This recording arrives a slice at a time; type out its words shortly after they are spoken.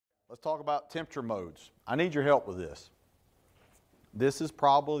Let's talk about temperature modes. I need your help with this. This is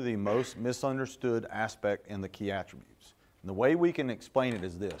probably the most misunderstood aspect in the key attributes. And the way we can explain it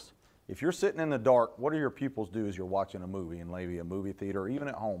is this. If you're sitting in the dark, what do your pupils do as you're watching a movie in maybe a movie theater or even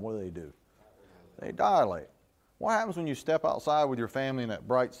at home? What do? They dilate. What happens when you step outside with your family in that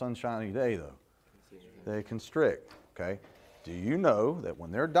bright sunshiny day though? They constrict, okay? Do you know that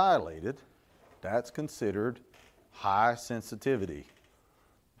when they're dilated, that's considered high sensitivity?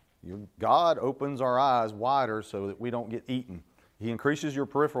 God opens our eyes wider so that we don't get eaten. He increases your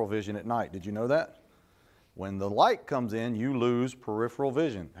peripheral vision at night. Did you know that? When the light comes in, you lose peripheral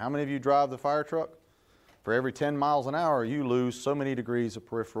vision. How many of you drive the fire truck? For every 10 miles an hour, you lose so many degrees of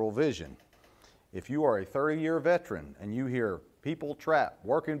peripheral vision. If you are a 30-year veteran and you hear people trapped,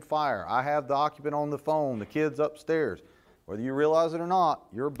 working fire, I have the occupant on the phone, the kids upstairs, whether you realize it or not,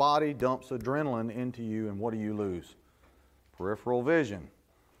 your body dumps adrenaline into you, and what do you lose? Peripheral vision.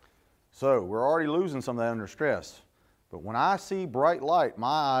 So we're already losing some of that under stress. But when I see bright light, my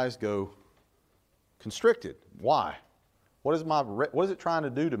eyes go constricted. Why? What is it trying to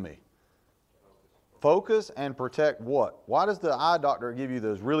do to me? Focus and protect what? Why does the eye doctor give you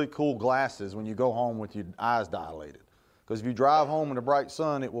those really cool glasses when you go home with your eyes dilated? Because if you drive home in the bright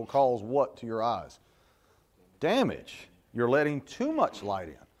sun, it will cause what to your eyes? Damage. You're letting too much light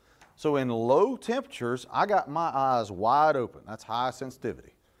in. So in low temperatures, I got my eyes wide open. That's high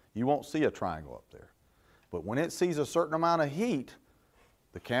sensitivity. You won't see a triangle up there. But when it sees a certain amount of heat,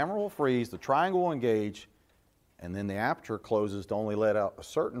 the camera will freeze, the triangle will engage, and then the aperture closes to only let out a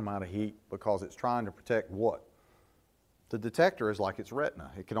certain amount of heat because it's trying to protect what? The detector is like its retina.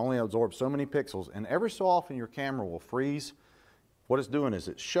 It can only absorb so many pixels, and every so often your camera will freeze. What it's doing is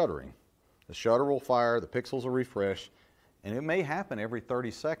it's shuttering. The shutter will fire, the pixels will refresh, and it may happen every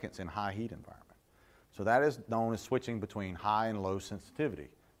 30 seconds in high heat environment. So that is known as switching between high and low sensitivity.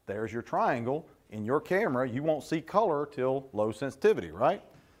 There's your triangle. In your camera, you won't see color till low sensitivity, right?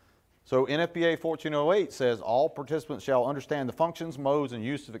 So NFPA 1408 says all participants shall understand the functions, modes, and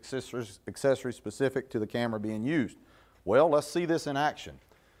use of accessories specific to the camera being used. Well, let's see this in action.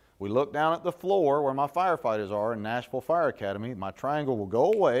 We look down at the floor where my firefighters are in Nashville Fire Academy. My triangle will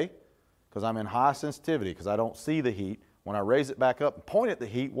go away because I'm in high sensitivity because I don't see the heat. When I raise it back up and point at the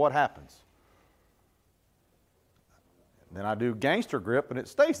heat, what happens? Then I do gangster grip and it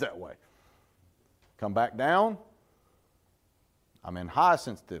stays that way. Come back down, I'm in high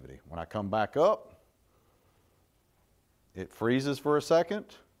sensitivity. When I come back up, it freezes for a second,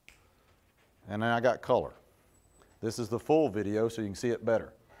 and then I got color. This is the full video so you can see it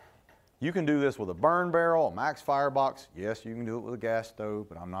better. You can do this with a burn barrel, a max firebox. Yes, you can do it with a gas stove,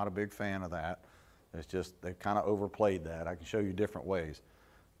 but I'm not a big fan of that. It's just, they've kind of overplayed that. I can show you different ways.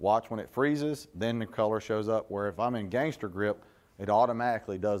 Watch when it freezes, then the color shows up, where if I'm in gangster grip, it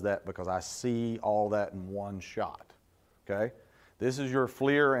automatically does that because I see all that in one shot, okay? This is your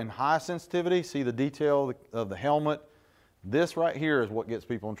FLIR in high sensitivity. See the detail of the helmet? This right here is what gets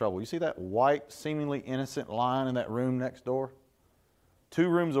people in trouble. You see that white, seemingly innocent line in that room next door? 2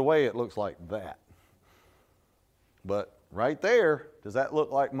 rooms away, it looks like that. But right there, does that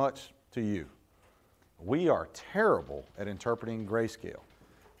look like much to you? We are terrible at interpreting grayscale.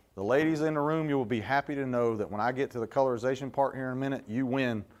 The ladies in the room, you will be happy to know that when I get to the colorization part here in a minute, you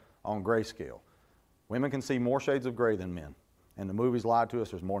win on grayscale. Women can see more shades of gray than men. And the movies lied to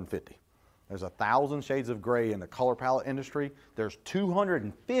us, there's more than 50. There's 1,000 shades of gray in the color palette industry. There's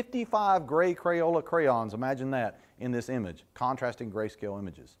 255 gray Crayola crayons, imagine that, in this image, contrasting grayscale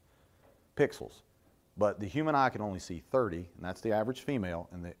images, pixels. But the human eye can only see 30, and that's the average female,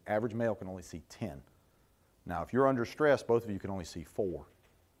 and the average male can only see 10. Now, if you're under stress, both of you can only see 4.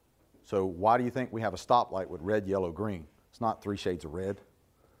 So why do you think we have a stoplight with red, yellow, green? It's not 3 shades of red,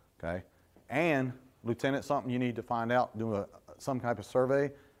 okay? And, Lieutenant, something you need to find out, do some type of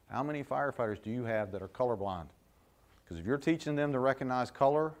survey, how many firefighters do you have that are colorblind? Because if you're teaching them to recognize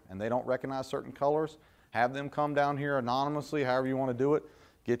color and they don't recognize certain colors, have them come down here anonymously, however you want to do it,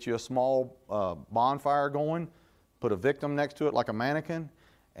 get you a small bonfire going, put a victim next to it like a mannequin,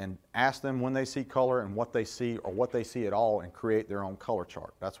 and ask them when they see color and what they see or what they see at all and create their own color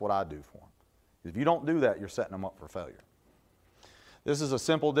chart. That's what I do for them. If you don't do that, you're setting them up for failure. This is a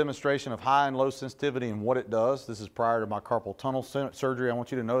simple demonstration of high and low sensitivity and what it does. This is prior to my carpal tunnel surgery. I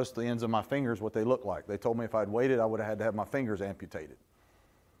want you to notice the ends of my fingers, what they look like. They told me if I'd waited, I would have had to have my fingers amputated.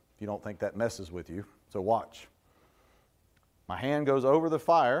 If you don't think that messes with you, so watch. My hand goes over the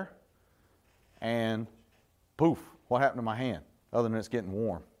fire and poof, what happened to my hand? Other than it's getting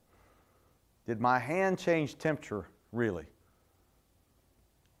warm. Did my hand change temperature, really?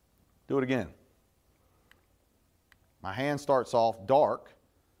 Do it again. My hand starts off dark,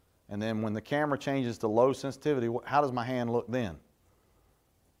 And then when the camera changes to low sensitivity, how does my hand look then?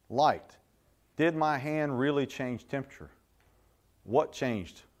 Light. Did my hand really change temperature? What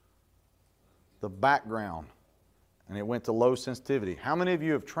changed? The background. And it went to low sensitivity. How many of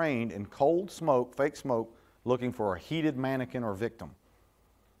you have trained in cold smoke, fake smoke, looking for a heated mannequin or victim?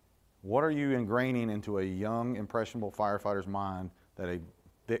 What are you ingraining into a young, impressionable firefighter's mind that a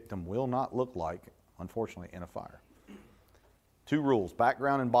victim will not look like, unfortunately, in a fire? 2 rules,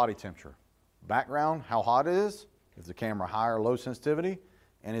 background and body temperature. Background, how hot it is the camera high or low sensitivity,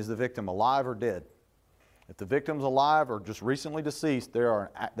 and is the victim alive or dead? If the victim's alive or just recently deceased, they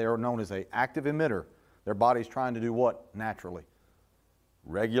are known as an active emitter. Their body's trying to do what naturally?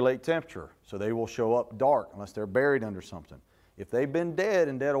 Regulate temperature, so they will show up dark unless they're buried under something. If they've been dead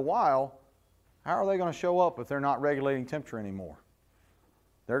and dead a while, how are they going to show up if they're not regulating temperature anymore?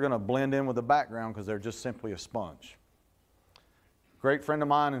 They're going to blend in with the background because they're just simply a sponge. Great friend of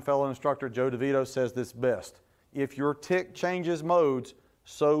mine and fellow instructor Joe DeVito says this best: if your tick changes modes,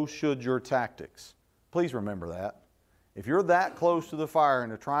 so should your tactics. Please remember that. If you're that close to the fire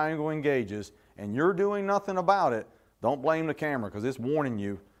and the triangle engages and you're doing nothing about it, don't blame the camera because it's warning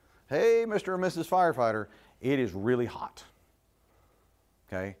you, hey, Mr. or Mrs. Firefighter, it is really hot.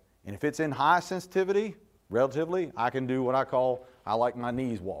 Okay? And if it's in high sensitivity, relatively, I can do what I like my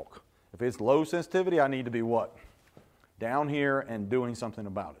knees walk. If it's low sensitivity, I need to be what? Down here and doing something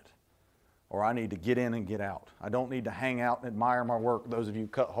about it. Or I need to get in and get out. I don't need to hang out and admire my work. Those of you who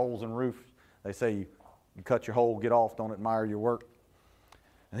cut holes in roofs, they say you cut your hole, get off, don't admire your work.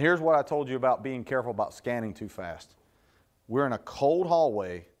 And here's what I told you about being careful about scanning too fast. We're in a cold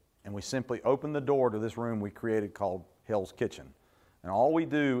hallway and we simply open the door to this room we created called Hell's Kitchen. And all we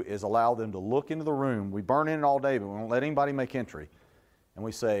do is allow them to look into the room. We burn in it all day, but we won't let anybody make entry. And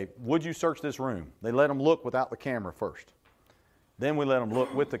we say, would you search this room? They let them look without the camera first. Then we let them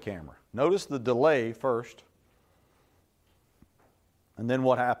look with the camera. Notice the delay first. And then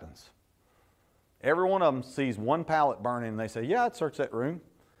what happens? Every one of them sees one pallet burning and they say, yeah, I'd search that room.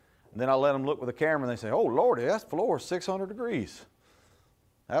 And then I let them look with the camera and they say, oh, Lordy, that floor is 600 degrees.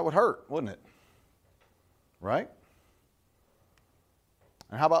 That would hurt, wouldn't it? Right?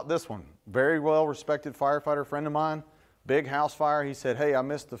 And how about this one? Very well-respected firefighter friend of mine, big house fire. He said, hey, I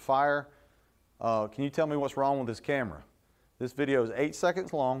missed the fire. Can you tell me what's wrong with this camera? This video is 8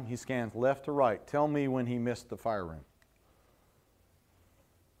 seconds long. He scans left to right. Tell me when he missed the fire room.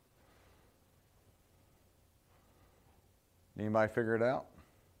 Anybody figure it out?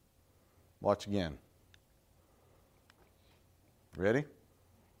 Watch again. Ready?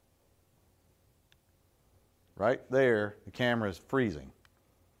 Right there, the camera is freezing.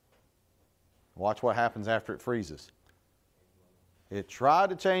 Watch what happens after it freezes. It tried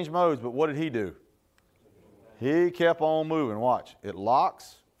to change modes, but what did he do? He kept on moving. Watch. It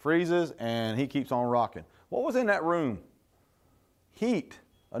locks, freezes, and he keeps on rocking. What was in that room? Heat.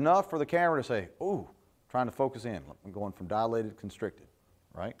 Enough for the camera to say, ooh, trying to focus in. I'm going from dilated to constricted,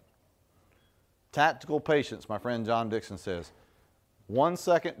 right? Tactical patience, my friend John Dixon says. 1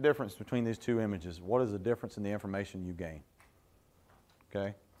 second difference between these 2 images. What is the difference in the information you gain?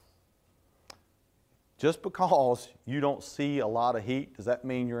 Okay? Just because you don't see a lot of heat, does that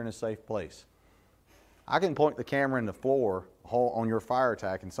mean you're in a safe place? I can point the camera in the floor on your fire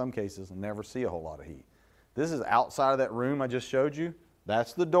attack in some cases and never see a whole lot of heat. This is outside of that room I just showed you.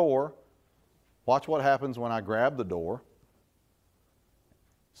 That's the door. Watch what happens when I grab the door.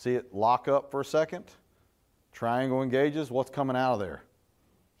 See it lock up for a second? Triangle engages. What's coming out of there?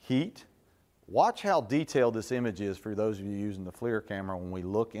 Heat. Watch how detailed this image is for those of you using the FLIR camera when we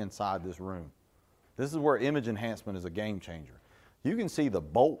look inside this room. This is where image enhancement is a game changer. You can see the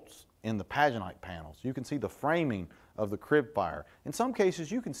bolts in the paginite panels. You can see the framing of the crib fire. In some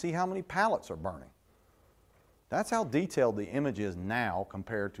cases, you can see how many pallets are burning. That's how detailed the image is now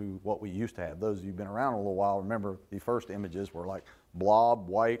compared to what we used to have. Those of you who've been around a little while remember the first images were like blob,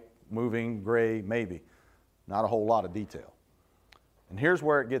 white, moving, gray, maybe. Not a whole lot of detail. And here's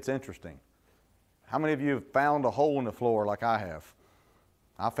where it gets interesting. How many of you have found a hole in the floor like I have?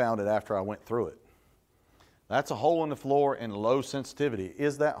 I found it after I went through it. That's a hole in the floor in low sensitivity.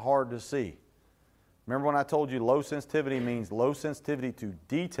 Is that hard to see? Remember when I told you low sensitivity means low sensitivity to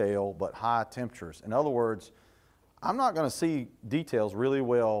detail but high temperatures. In other words, I'm not going to see details really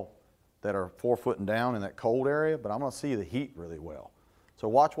well that are 4 foot and down in that cold area, but I'm going to see the heat really well. So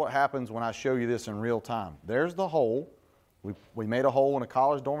watch what happens when I show you this in real time. There's the hole. We made a hole in a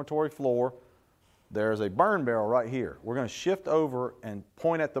college dormitory floor. There's a burn barrel right here. We're going to shift over and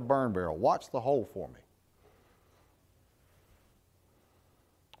point at the burn barrel. Watch the hole for me.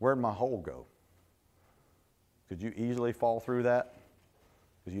 Where'd my hole go? Could you easily fall through that?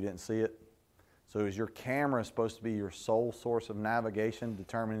 because you didn't see it. So is your camera supposed to be your sole source of navigation,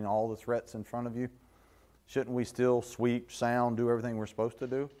 determining all the threats in front of you? Shouldn't we still sweep, sound, do everything we're supposed to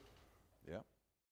do?